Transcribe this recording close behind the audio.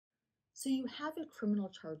So you have a criminal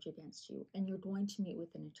charge against you and you're going to meet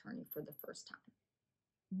with an attorney for the first time.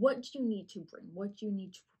 What do you need to bring? What do you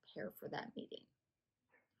need to prepare for that meeting?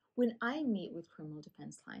 When I meet with criminal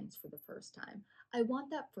defense clients for the first time, I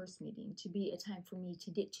want that first meeting to be a time for me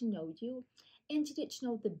to get to know you and to get to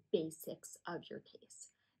know the basics of your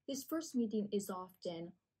case. This first meeting is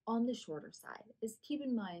often on the shorter side, is keep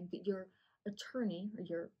in mind that your attorney or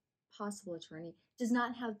your possible attorney does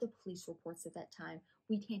not have the police reports at that time.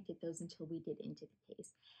 We can't get those until we get into the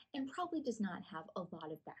case, and probably does not have a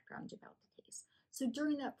lot of background about the case. So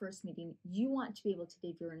during that first meeting, you want to be able to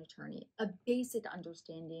give your attorney a basic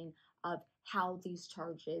understanding of how these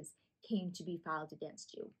charges came to be filed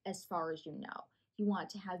against you, as far as you know. You want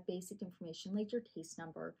to have basic information like your case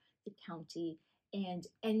number, the county, and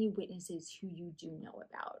any witnesses who you do know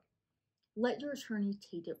about. Let your attorney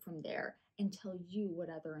take it from there and tell you what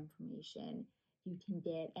other information you can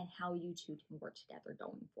get and how you two can work together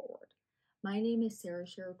going forward. My name is Sarah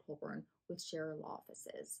Sherer with Sherer Law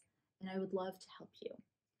Offices, and I would love to help you.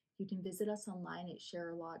 You can visit us online at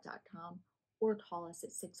shererlaw.com or call us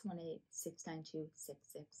at 618 692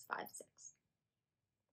 6656.